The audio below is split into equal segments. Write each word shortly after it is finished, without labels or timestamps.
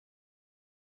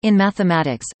In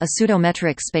mathematics, a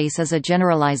pseudometric space is a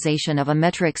generalization of a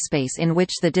metric space in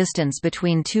which the distance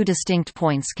between two distinct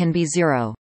points can be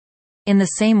zero. In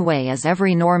the same way as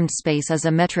every normed space is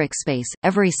a metric space,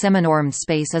 every seminormed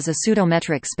space is a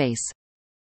pseudometric space.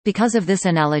 Because of this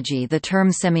analogy, the term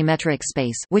semimetric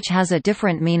space, which has a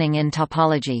different meaning in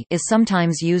topology, is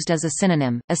sometimes used as a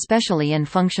synonym, especially in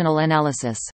functional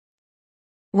analysis.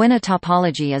 When a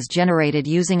topology is generated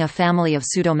using a family of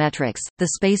pseudometrics,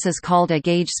 the space is called a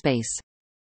gauge space.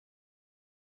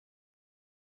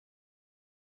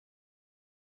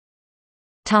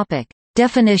 Topic: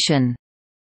 Definition.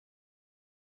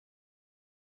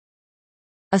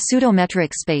 A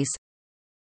pseudometric space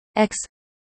X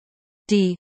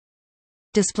D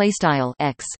displaystyle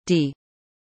X D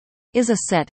is a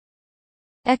set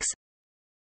X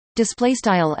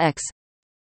displaystyle X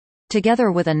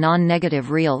together with a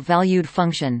non-negative real-valued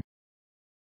function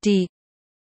d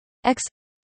x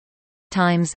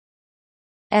times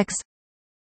x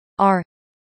r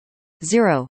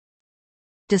 0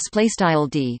 display style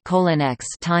d colon x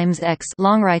times x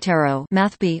long right arrow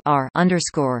math b r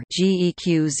underscore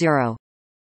geq 0,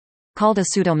 called a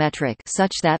pseudometric,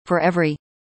 such that for every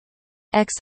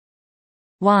x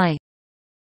y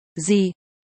z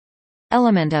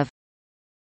element of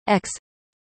x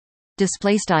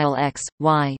display style x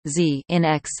y z in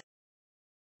x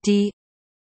d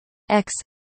x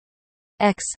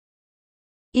x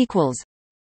equals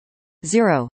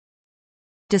 0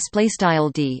 display style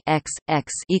d x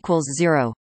x equals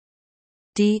 0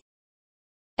 d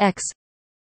x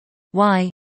y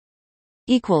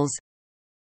equals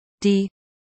d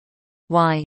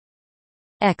y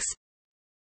x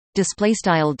display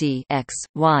style d x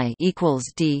y equals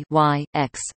d y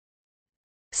x.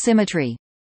 Symmetry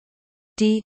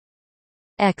d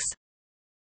x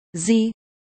z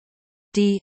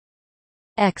d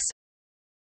x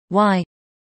y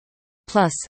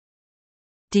plus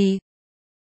d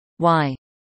y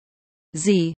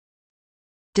z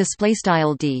display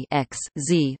style d x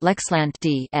z lexlant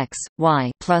d x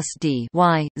y plus d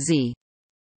y z.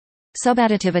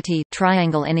 Subadditivity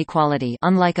triangle inequality.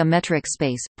 Unlike a metric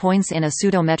space, points in a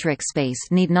pseudometric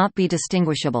space need not be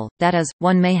distinguishable, that is,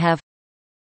 one may have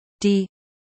d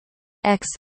x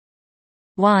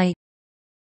y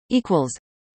equals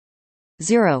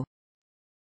 0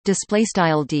 display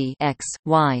style d x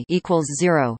y equals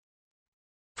 0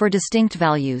 for distinct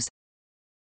values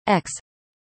x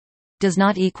does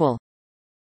not equal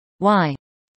y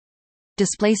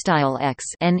display style x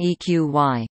neq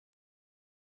y.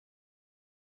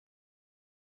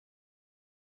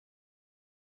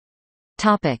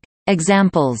 Topic: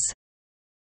 Examples.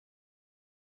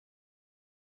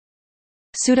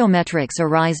 Pseudometrics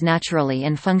arise naturally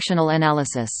in functional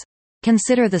analysis.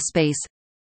 Consider the space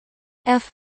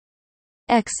f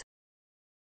x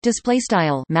display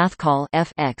style math call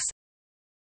f x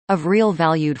of real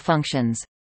valued functions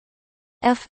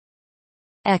f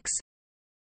x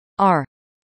r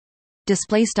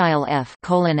display style f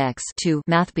colon x to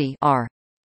math b r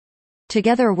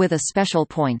together with a special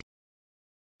point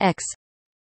x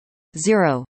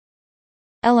 0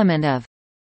 element of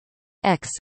x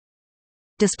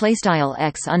display style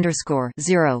x underscore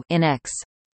 0 in x.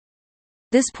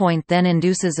 This point then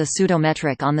induces a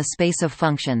pseudometric on the space of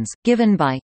functions given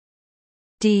by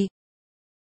d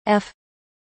f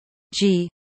g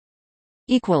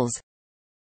equals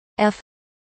f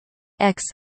x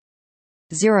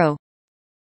 0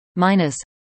 minus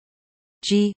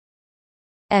g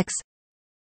x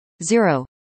 0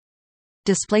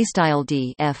 display style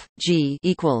d f g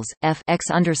equals f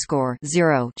x underscore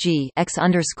 0 g x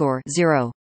underscore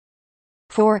 0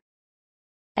 for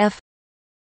f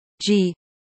g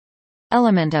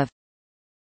element of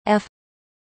f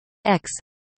x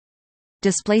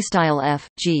display style f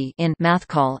g in math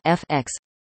call f x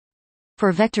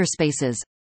for vector spaces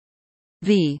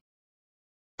v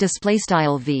display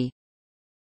style v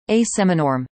a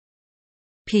seminorm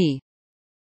p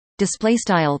display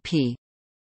style p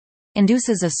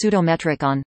induces a pseudometric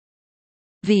on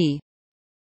v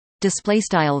display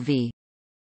style v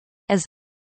as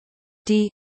d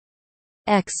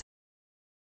x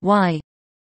y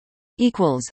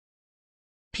equals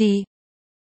p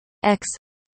x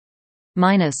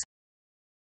minus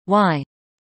y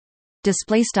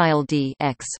display style d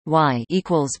x y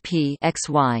equals p x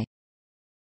y.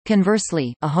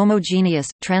 Conversely, a homogeneous,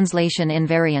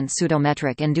 translation-invariant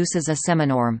pseudometric induces a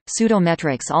seminorm.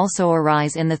 Pseudometrics also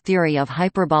arise in the theory of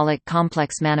hyperbolic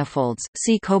complex manifolds.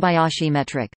 See Kobayashi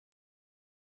metric.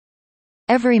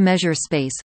 Every measure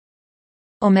space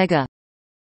omega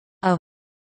a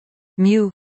mu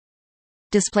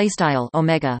display style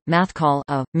omega math call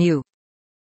a mu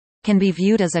can be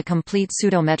viewed as a complete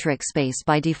pseudometric space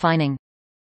by defining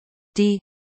d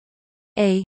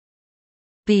a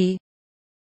b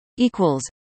equals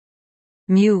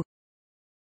mu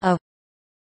a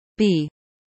b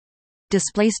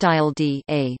display style d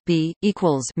a b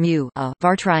equals mu a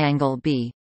var triangle b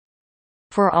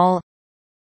for all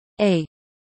a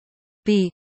b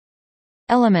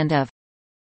element of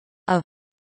a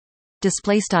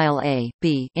display style a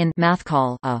b in math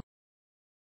call a,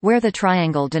 where the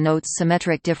triangle denotes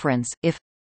symmetric difference if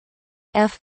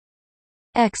f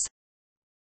x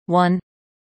 1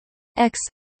 x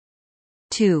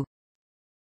 2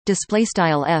 display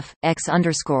style f x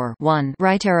underscore 1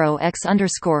 right arrow x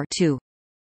underscore 2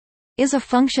 is a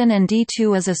function and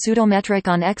d2 is a pseudometric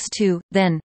on x2,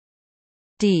 then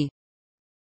d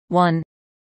 1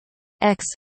 x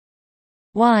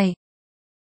y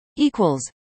equals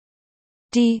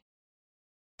d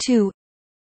 2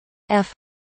 f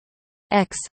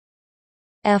x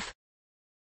f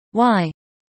y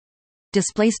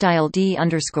display style d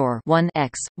underscore 1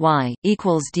 x y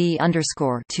equals d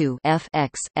underscore 2 f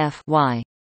x f y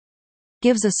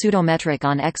gives a pseudometric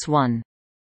on x1.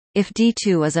 If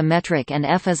d2 is a metric and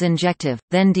f is injective,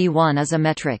 then d1 is a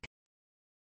metric.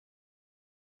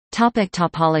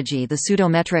 Topology. The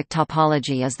pseudometric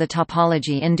topology is the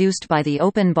topology induced by the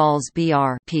open balls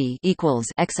BR P equals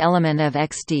x element of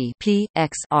XD P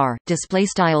x R display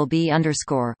style B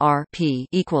underscore R P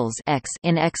equals x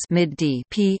in x mid D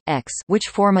P x, which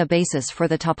form a basis for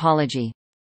the topology.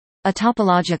 A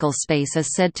topological space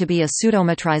is said to be a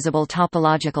pseudometrizable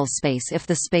topological space if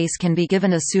the space can be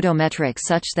given a pseudometric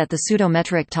such that the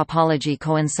pseudometric topology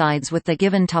coincides with the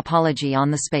given topology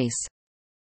on the space.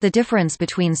 The difference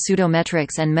between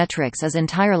pseudometrics and metrics is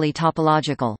entirely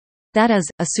topological. That is,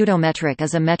 a pseudometric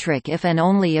is a metric if and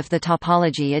only if the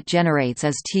topology it generates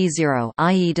is T0,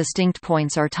 i.e. distinct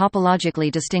points are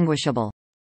topologically distinguishable.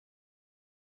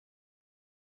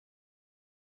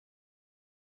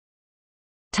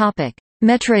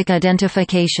 Metric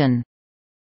identification.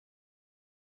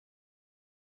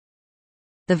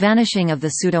 The vanishing of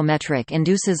the pseudometric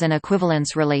induces an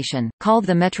equivalence relation, called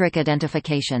the metric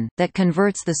identification, that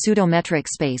converts the pseudometric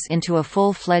space into a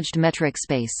full-fledged metric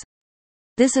space.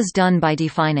 This is done by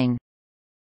defining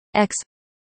x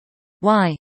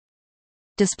y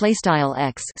displaystyle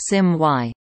x sim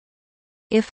y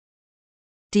if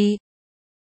d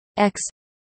x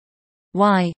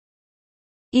y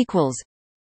equals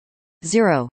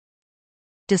 0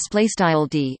 displaystyle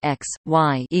d x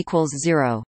y equals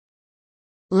 0.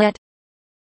 Let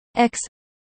x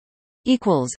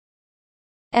equals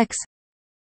x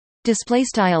display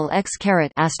style x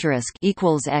caret asterisk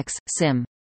equals x sim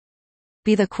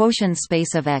be the quotient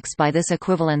space of x by this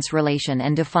equivalence relation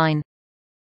and define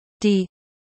d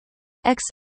x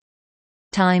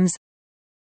times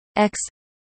x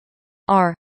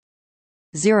r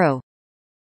 0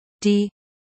 d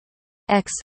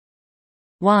x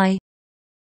y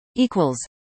equals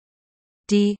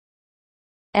d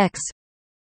x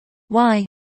y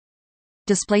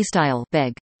display style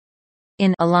beg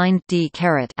in aligned d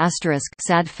caret asterisk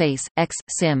sad face x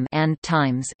sim and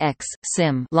times x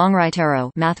sim long right arrow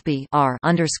math b r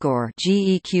underscore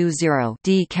geq 0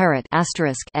 d caret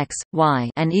asterisk x y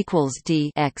and equals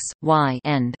d x y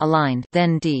end aligned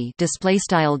then d display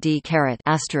style d caret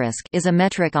asterisk is a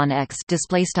metric on x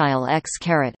display style x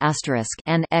caret asterisk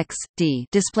and x d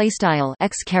display style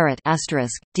x caret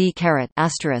asterisk d caret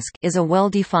asterisk is a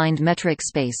well-defined metric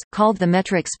space called the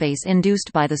metric space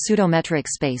induced by the pseudometric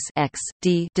space x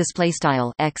d display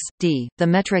style x d. The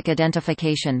metric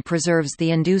identification preserves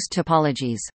the induced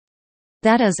topologies.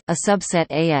 That is, a subset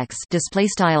AX display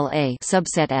style A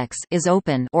subset X is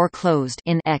open or closed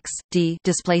in X D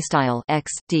display style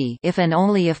X D if and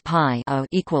only if pi a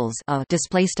equals a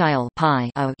display style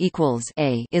pi a equals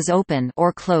A is open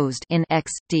or closed in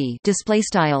X D display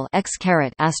style X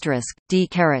caret asterisk D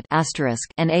caret asterisk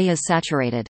and A is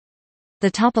saturated. The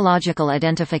topological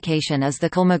identification is the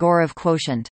Kolmogorov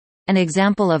quotient. An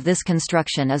example of this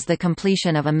construction is the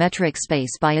completion of a metric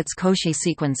space by its Cauchy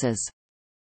sequences.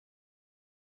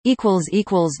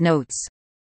 Notes